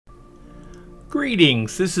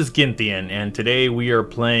Greetings, this is Ginthian, and today we are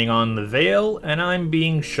playing on the Vale, and I'm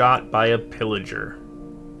being shot by a pillager.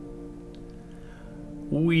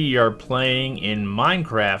 We are playing in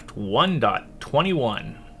Minecraft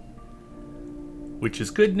 1.21, which is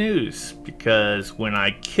good news, because when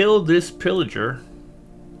I kill this pillager,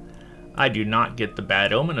 I do not get the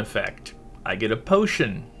bad omen effect. I get a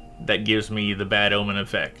potion that gives me the bad omen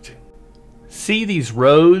effect. See these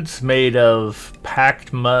roads made of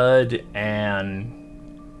packed mud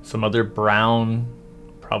and some other brown,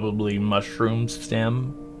 probably mushroom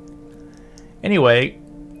stem? Anyway,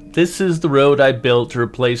 this is the road I built to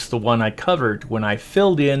replace the one I covered when I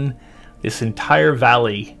filled in this entire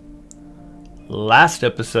valley last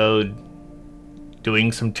episode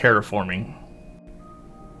doing some terraforming.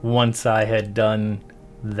 Once I had done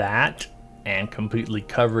that and completely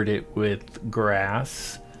covered it with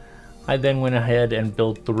grass, I then went ahead and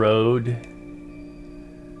built the road,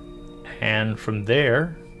 and from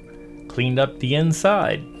there cleaned up the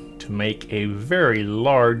inside to make a very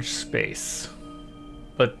large space.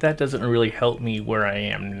 But that doesn't really help me where I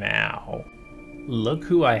am now. Look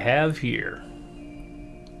who I have here.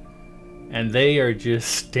 And they are just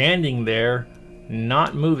standing there,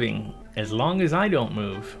 not moving, as long as I don't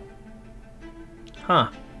move. Huh.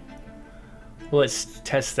 Well, let's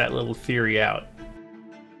test that little theory out.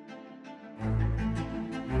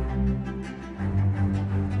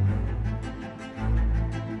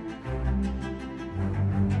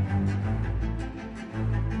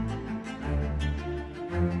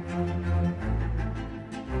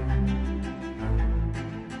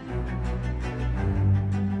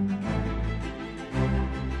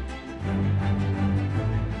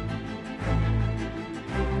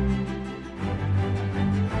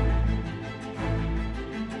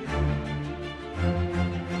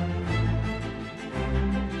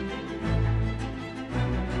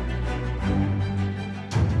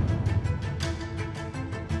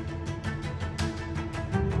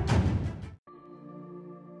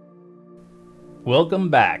 Welcome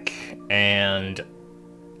back, and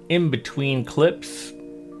in between clips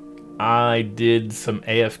I did some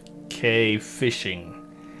AFK fishing,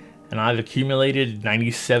 and I've accumulated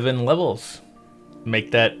 97 levels.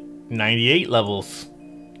 Make that 98 levels.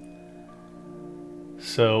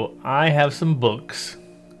 So I have some books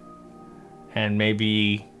and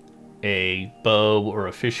maybe a bow or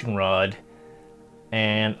a fishing rod,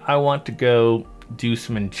 and I want to go do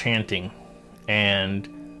some enchanting,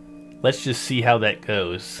 and let's just see how that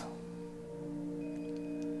goes.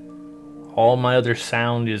 All my other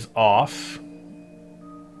sound is off,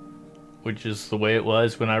 which is the way it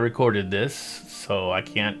was when I recorded this, so I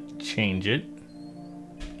can't change it.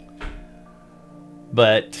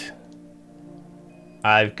 But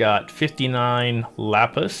I've got 59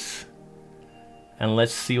 lapis, and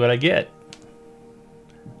let's see what I get.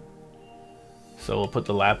 So we'll put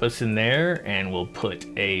the lapis in there, and we'll put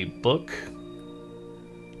a book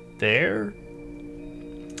there,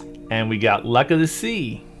 and we got luck of the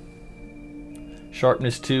sea,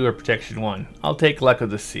 sharpness 2 or protection 1. I'll take luck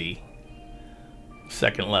of the sea,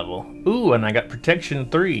 second level. Ooh, and I got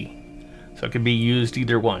protection 3, so it could be used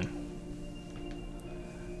either one.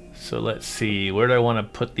 So let's see, where do I want to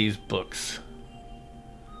put these books?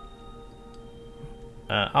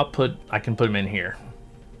 I can put them in here.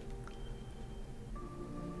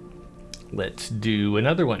 Let's do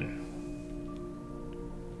another one.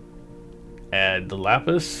 Add the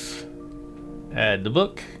lapis, add the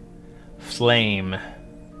book, flame,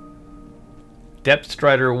 depth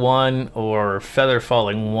strider 1 or feather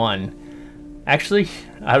falling 1. Actually,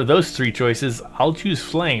 out of those three choices, I'll choose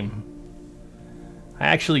flame. I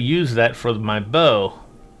actually use that for my bow,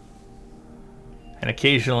 and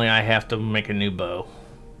occasionally I have to make a new bow.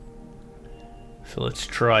 So let's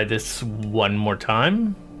try this one more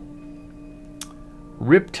time.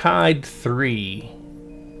 Riptide 3.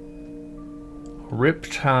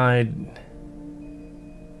 Riptide,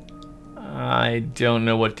 I don't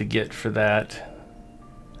know what to get for that.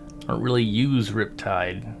 I don't really use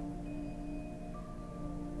Riptide.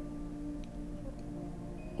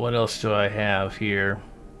 What else do I have here?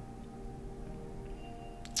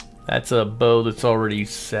 That's a bow that's already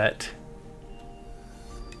set.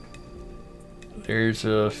 There's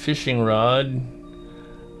a fishing rod.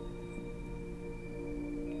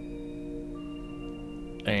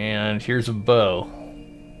 And here's a bow.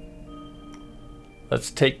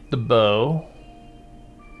 Let's take the bow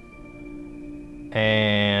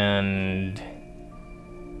and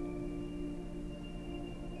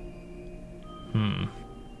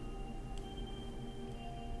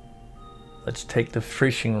let's take the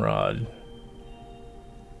fishing rod.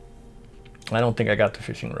 I don't think I got the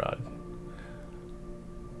fishing rod.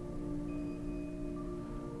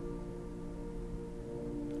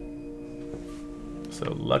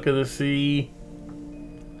 So Luck of the Sea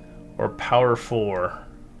or Power 4.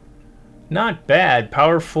 Not bad.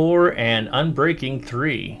 Power 4 and Unbreaking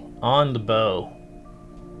 3 on the bow.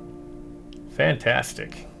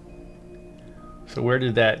 Fantastic. So where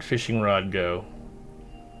did that fishing rod go?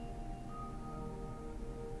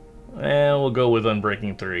 And we'll go with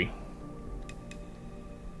Unbreaking 3.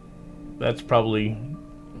 That's probably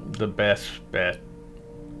the best bet.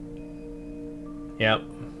 Yep.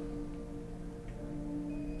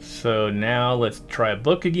 So now let's try a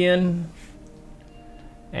book again.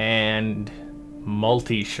 And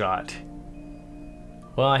multi-shot.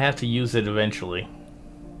 Well, I have to use it eventually.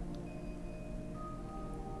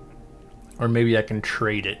 Or maybe I can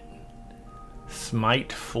trade it.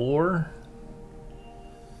 Smite 4.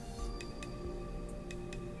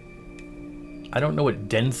 I don't know what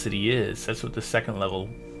density is. That's what the second level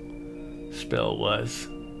spell was.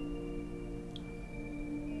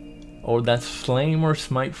 Or that's Flame or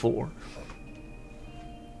Smite 4.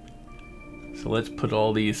 So let's put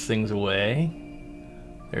all these things away.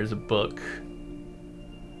 There's a book.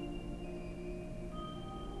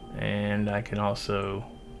 And I can also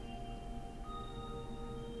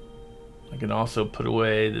put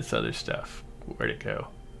away this other stuff. Where'd it go?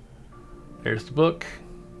 There's the book.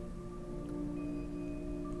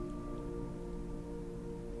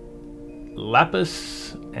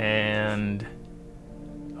 Lapis and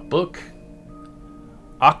a book.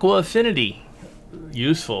 Aqua Affinity.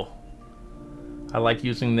 Useful. I like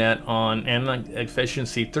using that on, and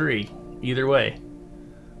Efficiency 3. Either way.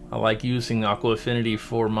 I like using Aqua Affinity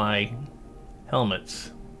for my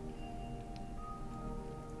helmets.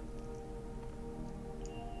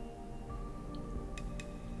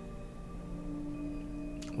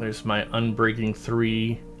 There's my Unbreaking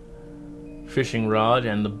 3 fishing rod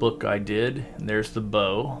and the book I did. And there's the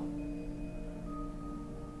bow.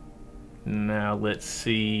 Now let's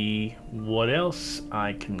see what else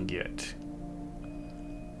I can get.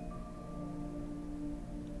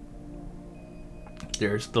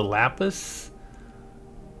 There's the lapis.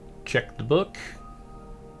 Check the book.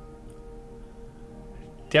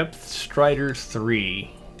 Depth Strider 3.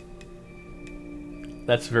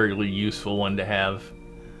 That's a very useful one to have.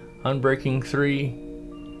 Unbreaking 3.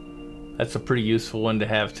 That's a pretty useful one to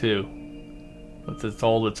have too. But that's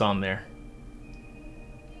all that's on there.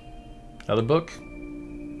 Another book.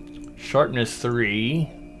 Sharpness 3.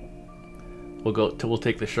 We'll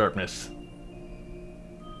take the sharpness.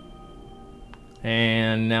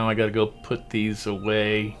 And now I gotta go put these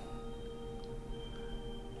away.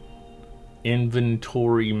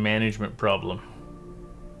 Inventory management problem.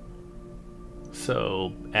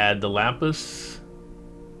 So add the lapis.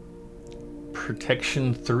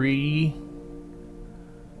 Protection 3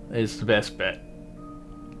 is the best bet.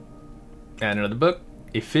 Add another book.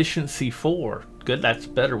 Efficiency 4. Good, that's a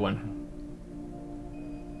better one.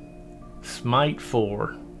 Smite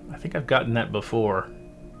 4. I think I've gotten that before.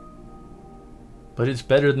 But it's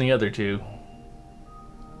better than the other two.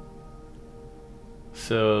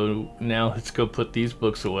 So now let's go put these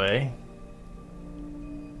books away.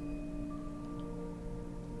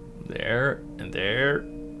 There, and there,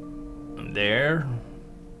 and there.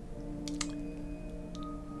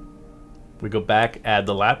 We go back, add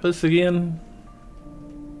the lapis again.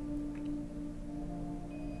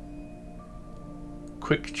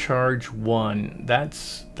 Quick charge 1.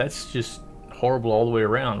 That's just horrible all the way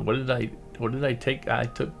around. What did I take? I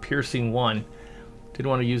took piercing 1. Didn't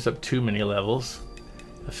want to use up too many levels.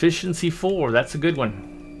 Efficiency 4. That's a good one.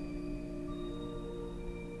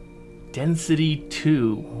 Density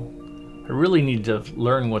 2. I really need to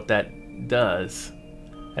learn what that does.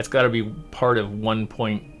 That's got to be part of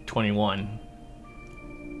 1.21.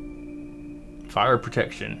 Fire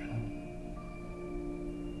protection.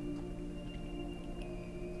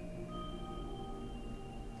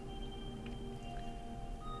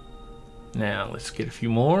 Now let's get a few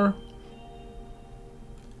more.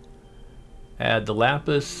 Add the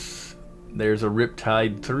lapis. There's a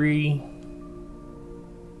Riptide 3.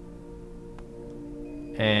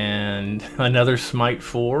 And another Smite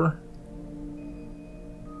 4.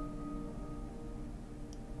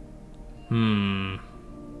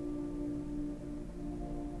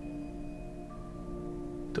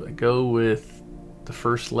 Do I go with the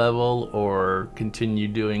first level or continue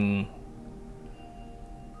doing...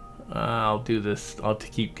 I'll do this. I'll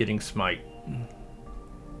keep getting Smite.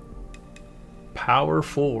 Power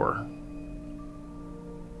 4.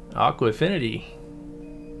 Aqua Affinity.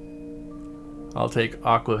 I'll take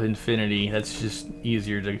Aqua Infinity. That's just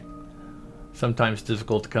easier to... sometimes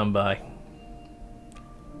difficult to come by.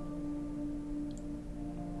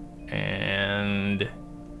 And...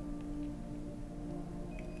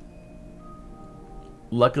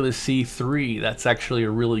 Luck of the Sea 3. That's actually a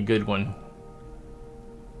really good one.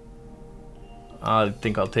 I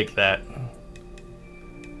think I'll take that.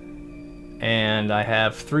 And I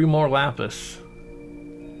have 3 more lapis.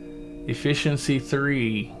 Efficiency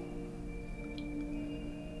 3.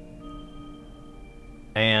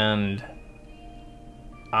 And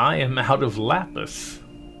I am out of lapis.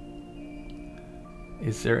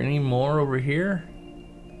 Is there any more over here?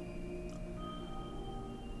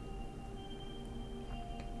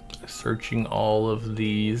 Searching all of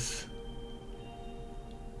these.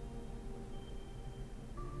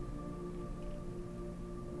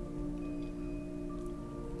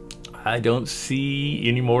 I don't see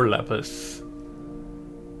any more lapis.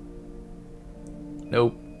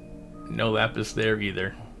 Nope. No lapis there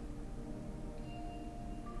either.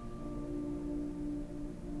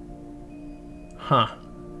 Huh.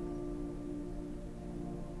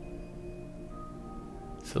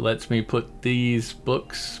 So lets me put these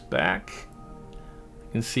books back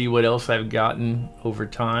and see what else I've gotten over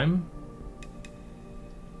time.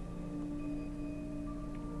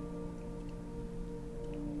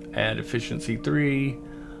 Add efficiency 3,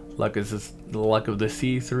 luck is the luck of the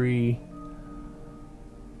sea 3,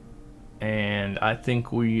 and I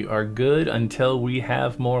think we are good until we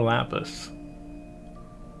have more lapis.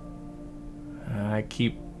 I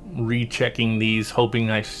keep rechecking these,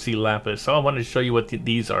 hoping I see lapis. So I wanted to show you what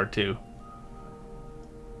these are too.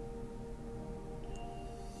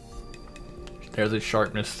 There's a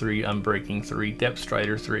sharpness 3, unbreaking 3, depth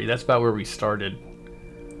strider 3. That's about where we started.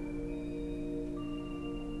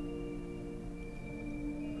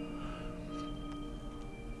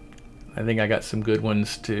 I think I got some good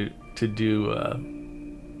ones to do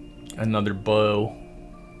another bow.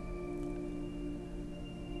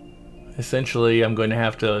 Essentially, I'm going to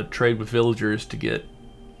have to trade with villagers to get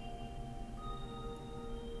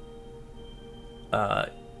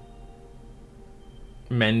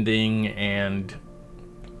mending and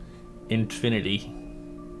infinity.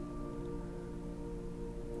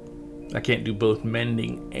 I can't do both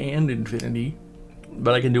mending and infinity,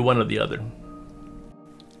 but I can do one or the other.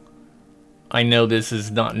 I know this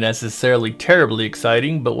is not necessarily terribly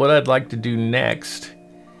exciting, but what I'd like to do next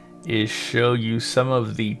is show you some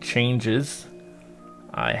of the changes.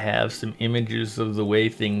 I have some images of the way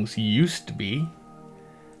things used to be,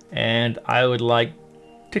 and I would like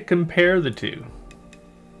to compare the two.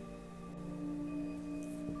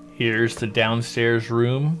 Here's the downstairs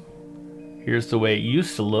room. Here's the way it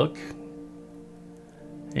used to look.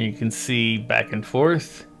 And you can see back and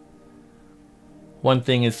forth. One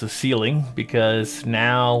thing is the ceiling, because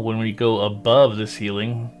now when we go above the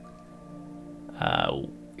ceiling,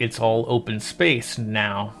 it's all open space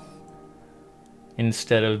now,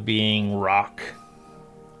 instead of being rock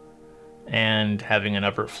and having an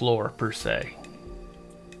upper floor per se.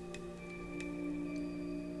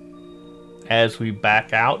 As we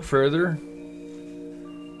back out further,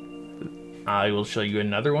 I will show you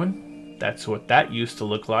another one. That's what that used to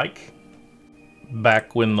look like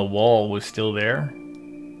back when the wall was still there,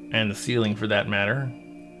 and the ceiling for that matter.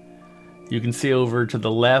 You can see over to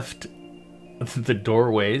the left the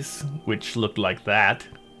doorways, which looked like that.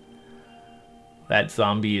 That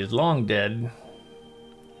zombie is long dead.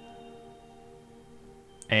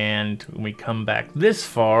 And when we come back this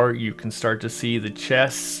far, you can start to see the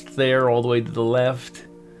chests there all the way to the left,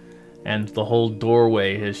 and the whole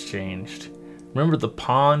doorway has changed. Remember the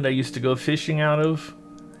pond I used to go fishing out of?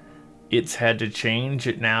 It's had to change.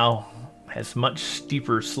 It now has much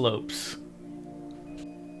steeper slopes.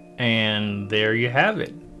 And there you have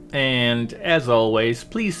it. And as always,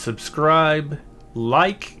 please subscribe,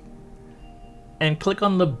 like, and click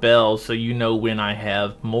on the bell so you know when I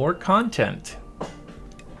have more content.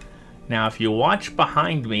 Now if you watch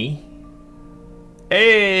behind me,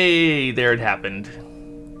 hey, there it happened.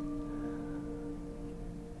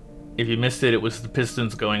 If you missed it, it was the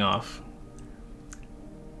pistons going off.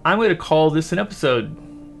 I'm going to call this an episode,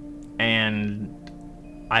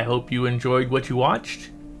 and I hope you enjoyed what you watched.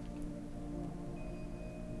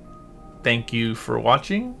 Thank you for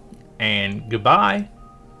watching, and goodbye.